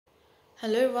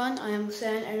Hello everyone, I am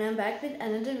Hussain and I am back with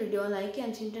another video on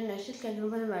IKMC International Kangaroo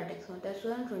Mathematics on Test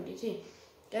 2023.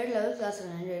 Third level class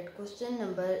 100. Question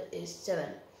number is 7.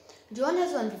 John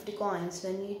has 150 coins.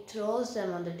 When he throws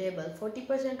them on the table,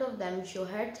 40% of them show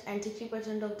heads and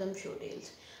 60% of them show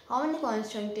tails. How many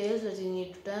coins showing tails does he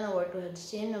need to turn over to have the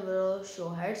same number of show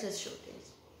heads as show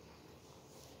tails?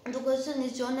 The question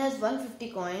is, John has 150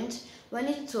 coins. When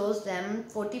he throws them,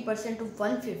 40% of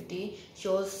 150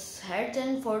 shows heads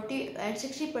and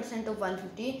 60% of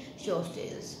 150 shows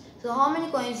tails. So how many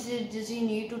coins does he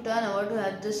need to turn over to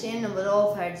have the same number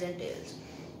of heads and tails?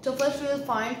 So first we will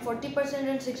find 40%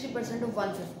 and 60% of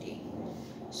 150.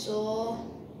 So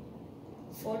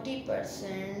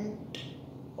 40%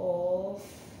 of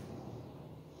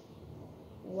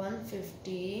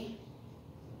 150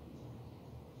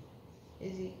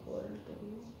 is equal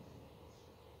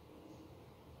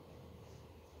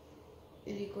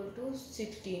to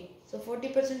 60. So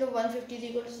 40% of 150 is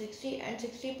equal to 60 and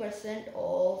 60%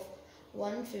 of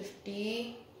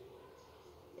 150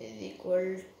 is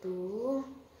equal to,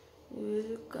 we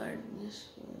will cut this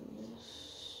one,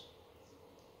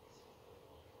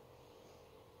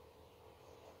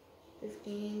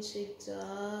 15, 6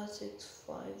 are 6,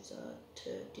 5 are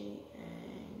 30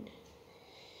 and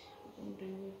I'm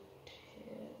doing it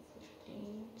here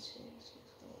 15, 6, 6,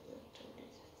 5, 30,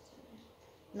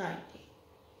 90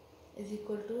 is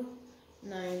equal to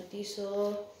 90.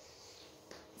 So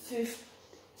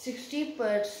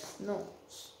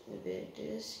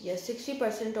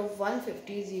 60% of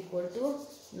 150 is equal to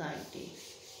 90.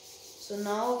 So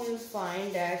now we will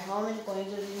find that how many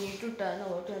coins do we need to turn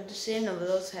over to have the same number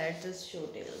of heads as show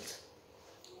tails.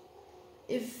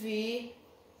 If we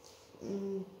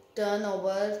turn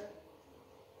over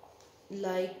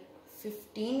like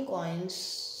 15 coins,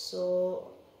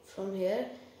 so from here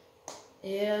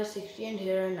are 60 and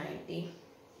here are 90.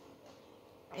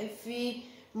 If we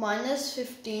minus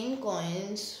 15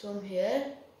 coins from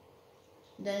here,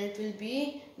 then it will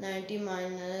be 90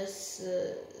 minus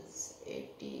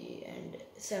 80 and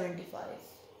 75.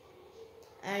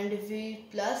 And if we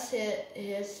plus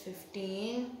here's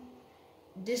 15,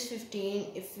 this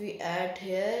 15, if we add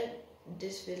here,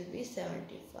 this will be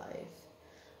 75.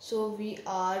 So we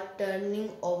are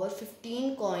turning over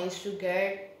 15 coins to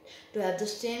have the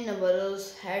same number of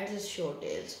heads as show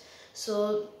tails.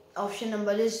 So option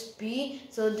number is B.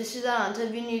 So this is our answer.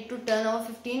 We need to turn over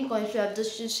 15 coins to have the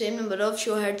same number of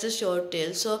show heads as show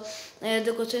tails. So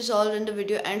the question is solved in the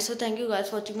video end. So thank you guys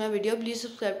for watching my video. Please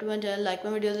subscribe to my channel, like my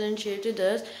videos and share it with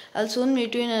others. I'll soon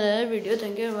meet you in another video.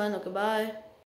 Thank you everyone. Okay, bye.